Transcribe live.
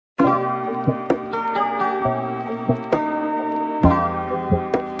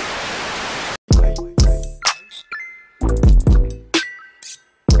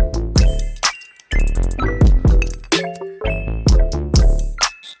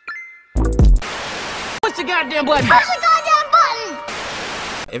Push the goddamn button! Push the goddamn button!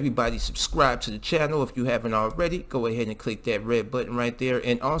 Everybody subscribe to the channel if you haven't already. Go ahead and click that red button right there,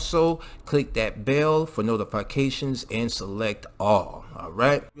 and also click that bell for notifications and select all.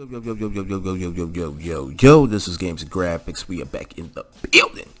 Alright, yo, this is Games and Graphics. We are back in the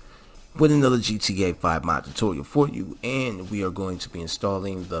building with another GTA 5 mod tutorial for you, and we are going to be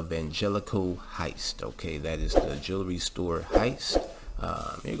installing the Vangelico Heist. Okay, that is the jewelry store heist.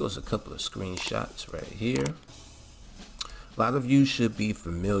 Here goes a couple of screenshots right here. A lot of you should be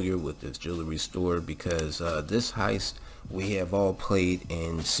familiar with this jewelry store because this heist we have all played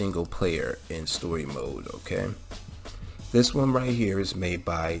in single player in story mode. Okay, this one right here is made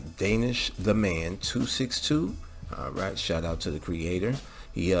by Danish the Man 262. Alright, shout out to the creator.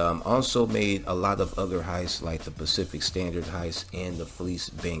 He also made a lot of other heists like the Pacific Standard heist and the Fleece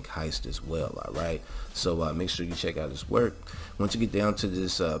Bank heist as well. Alright, so make sure you check out his work. Once you get down to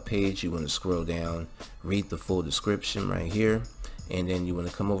this page, you want to scroll down, read the full description right here, and then you want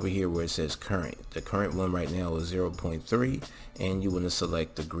to come over here where it says current. The current one right now is 0.3, and you want to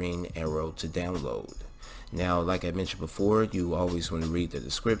select the green arrow to download. Now, like I mentioned before, you always want to read the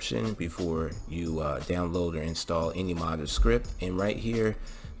description before you download or install any mod or script. And right here,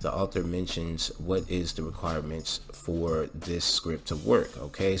 the author mentions what is the requirements for this script to work.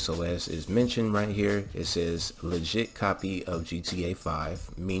 Okay, so as is mentioned right here, it says legit copy of GTA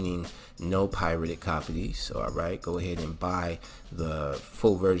 5, meaning no pirated copies. So, all right, go ahead and buy the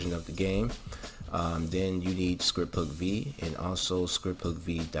full version of the game. Then you need Scripthookv and also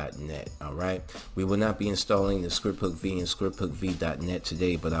ScripthookDotNet. Alright, we will not be installing the Scripthookv and ScripthookDotNet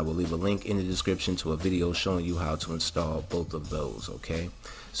today, but I will leave a link in the description to a video showing you how to install both of those. Okay,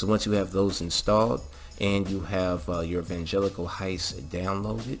 so once you have those installed and you have your Vangelico Heist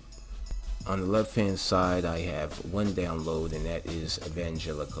downloaded, on the left hand side I have one download, and that is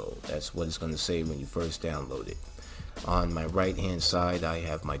Vangelico. That's what it's going to say when you first download it. On my right hand side I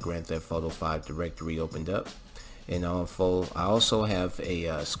have my Grand Theft Auto 5 directory opened up, and I also have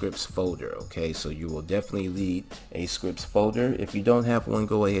a scripts folder. Okay, so you will definitely need a scripts folder. If you don't have one,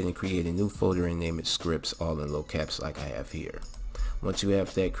 go ahead and create a new folder and name it scripts, all in low caps like I have here. Once you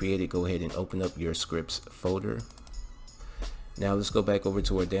have that created, go ahead and open up your scripts folder. Now let's go back over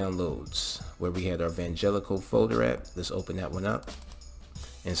to our downloads where we had our Vangelico folder at. Let's open that one up.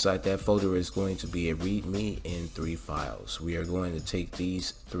 Inside that folder is going to be a readme in 3 files. We are going to take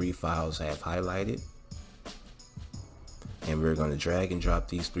these 3 files I have highlighted, and we're going to drag and drop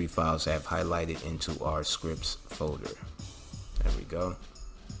these 3 files I have highlighted into our scripts folder. There we go.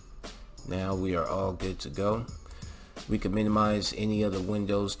 Now we are all good to go. We can minimize any other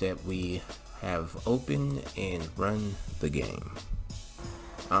windows that we have open and run the game.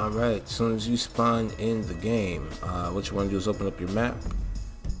 Alright, as soon as you spawn in the game, what you want to do is open up your map.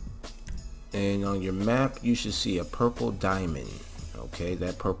 And on your map you should see a purple diamond. Okay,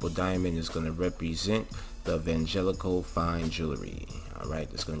 that purple diamond is going to represent the Vangelico fine jewelry. Alright,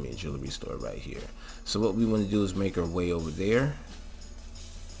 there's going to be a jewelry store right here. So what we want to do is make our way over there.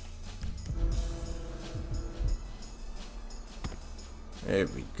 There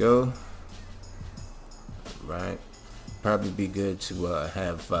we go. Right, probably be good to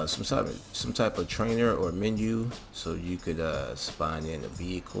have some type of trainer or menu so you could spawn in a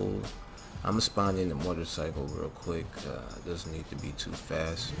vehicle. I'm gonna spawn in a motorcycle real quick. Doesn't need to be too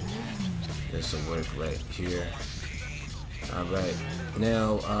fast. This will work right here. All right,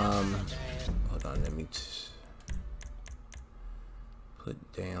 now hold on, let me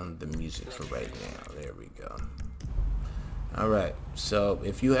put down the music for right now. There we go. Alright, so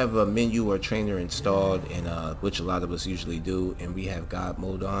if you have a menu or trainer installed, and which a lot of us usually do, and we have God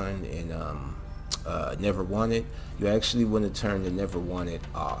mode on and never wanted, you actually want to turn the never wanted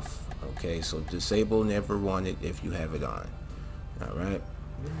off. Okay, so disable never wanted if you have it on. Alright,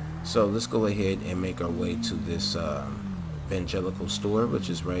 so let's go ahead and make our way to this Vangelico store, which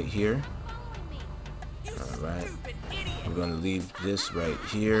is right here. Alright, I'm going to leave this right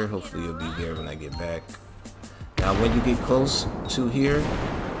here. Hopefully it'll be there when I get back. Now when you get close to here,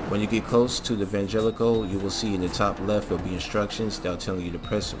 when you get close to the Vangelico, you will see in the top left there'll be instructions. They'll tell you to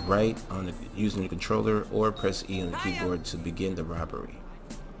press right on using the controller or press E on the keyboard to begin the robbery.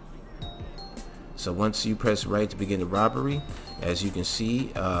 So once you press right to begin the robbery, as you can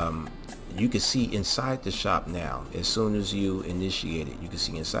see inside the shop now. As soon as you initiate it, you can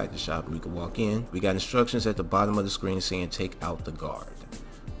see inside the shop and we can walk in. We got instructions at the bottom of the screen saying take out the guard.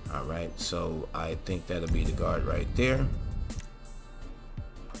 Alright, so I think that'll be the guard right there.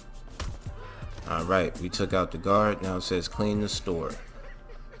 Alright, we took out the guard. Now it says clean the store.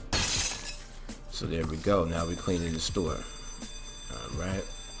 So there we go. Now we're cleaning the store. Alright.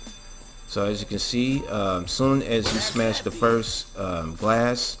 So as you can see, soon as you smash the first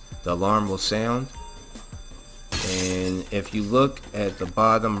glass, the alarm will sound. And if you look at the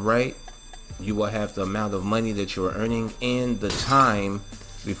bottom right, you will have the amount of money that you're earning and the time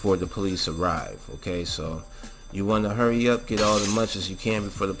before the police arrive. Okay, so you want to hurry up, get all as much as you can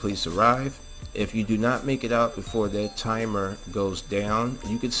before the police arrive. If you do not make it out before that timer goes down,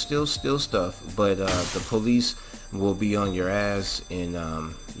 you could still steal stuff, but the police will be on your ass, and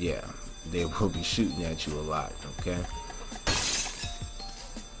yeah, they will be shooting at you a lot. Okay,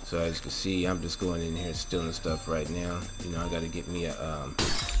 so as you can see, I'm just going in here stealing stuff right now. You know, I got to get me a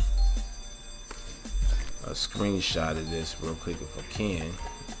screenshot of this real quick if I can.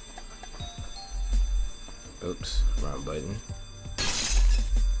 Oops, wrong button.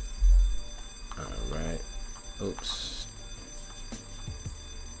 Alright. Oops.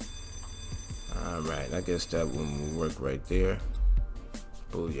 Alright, I guess that one will work right there.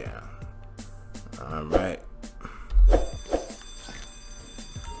 Oh yeah. Alright.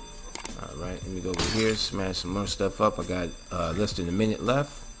 Alright, let me go over here, smash some more stuff up. I got less than a minute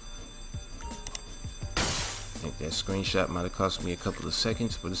left. I think that screenshot might have cost me a couple of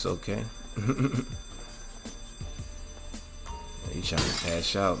seconds, but it's okay. You trying to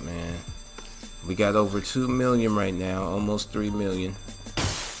cash out, man. We got over 2 million right now, almost 3 million.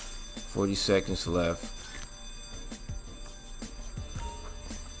 40 seconds left.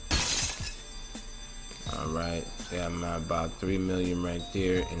 Alright, yeah, I'm at about 3 million right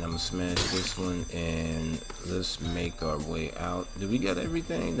there, and I'm gonna smash this one, and let's make our way out. Did we get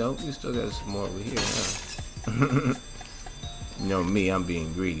everything? Nope, we still got some more over here, huh? You know me, I'm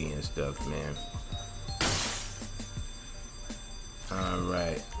being greedy and stuff, man.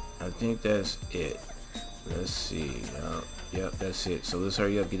 Alright, I think that's it. Let's see. Yep, that's it. So let's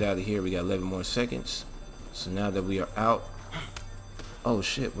hurry up, get out of here. We got 11 more seconds. So now that we are out. Oh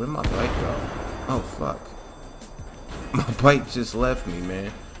shit, where'd my bike go? Oh fuck. My bike just left me,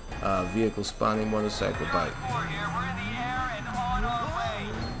 man. Vehicle spawning motorcycle bike.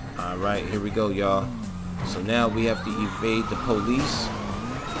 Alright, here we go, y'all. So now we have to evade the police.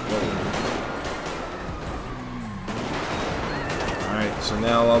 Whoa. Alright, so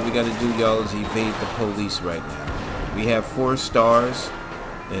now all we gotta do, y'all, is evade the police right now. We have 4 stars,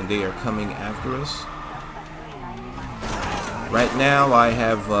 and they are coming after us. Right now, I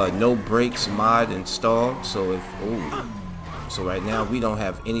have no brakes mod installed, so if so right now we don't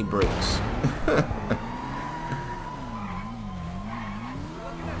have any brakes.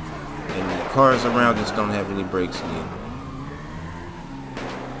 And the cars around us don't have any brakes either.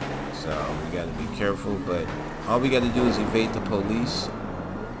 So we gotta be careful, but all we gotta do is evade the police.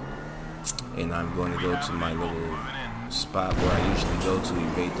 And I'm going to go to my little spot where I usually go to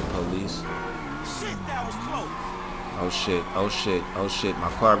evade the police. Shit, that was close. Oh shit, oh shit, oh shit, my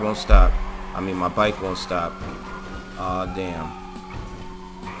car won't stop. I mean, my bike won't stop. Aw, damn.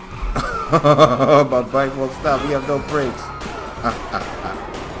 My bike won't stop, we have no brakes.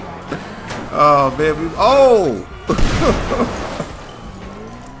 Oh, man, oh!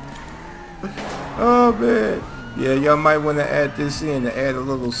 Oh, man. Yeah, y'all might want to add this in to add a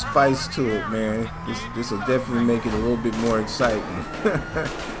little spice to it, man. This will definitely make it a little bit more exciting.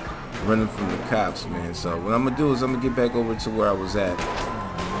 Running from the cops, man. So what I'm gonna do is I'm gonna get back over to where I was at.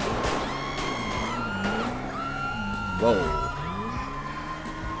 Whoa.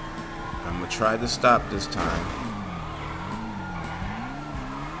 I'm gonna try to stop this time.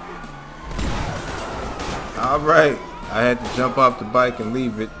 Alright. I had to jump off the bike and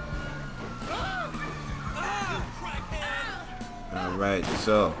leave it. Alright,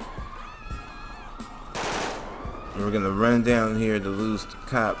 so we're gonna run down here to lose the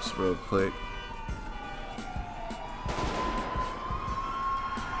cops real quick.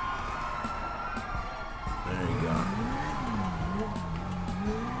 There you go.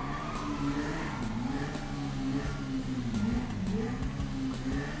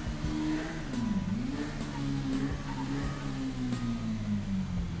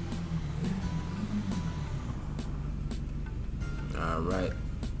 Alright.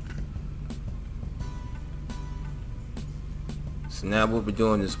 So now what we're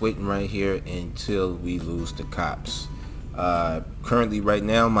doing is waiting right here until we lose the cops. Currently right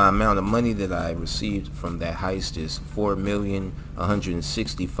now my amount of money that I received from that heist is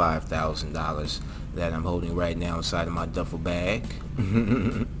 $4,165,000 that I'm holding right now inside of my duffel bag.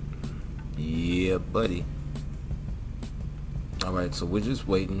 Yeah, buddy. Alright, so we're just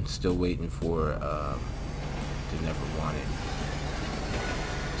waiting, still waiting for the Never Wanted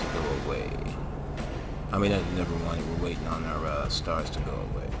to go away. I mean, I never wanted. We're waiting on our stars to go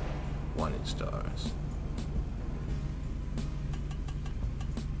away. Wanted stars.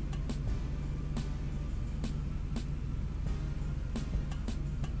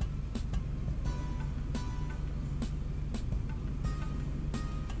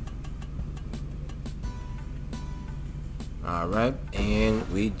 Alright, and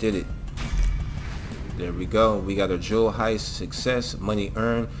we did it. There we go. We got our jewel heist success. Money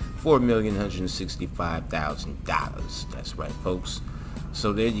earned $4,165,000. That's right, folks.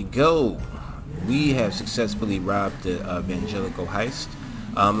 So there you go. We have successfully robbed the Vangelico Heist.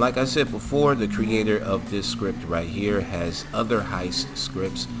 Like I said before, the creator of this script right here has other heist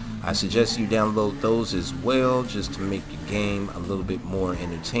scripts. I suggest you download those as well, just to make your game a little bit more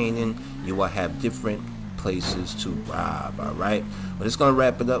entertaining. You will have different places to rob. Alright, but it's gonna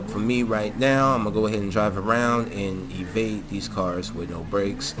wrap it up for me right now. I'm gonna go ahead and drive around and evade these cars with no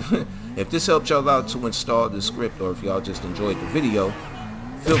brakes. If this helped y'all out to install the script, or if y'all just enjoyed the video,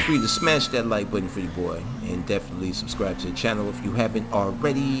 feel free to smash that like button for your boy, and definitely subscribe to the channel if you haven't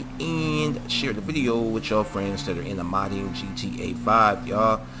already, and share the video with y'all friends that are into modding GTA 5.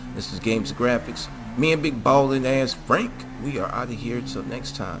 Y'all, this is Games and Graphics. Me and big ballin' ass Frank, we are out of here till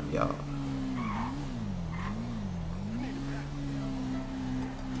next time, y'all.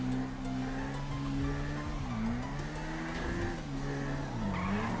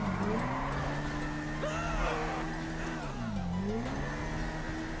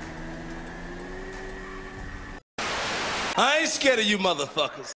 I ain't scared of you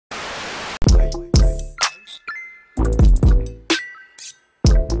motherfuckers.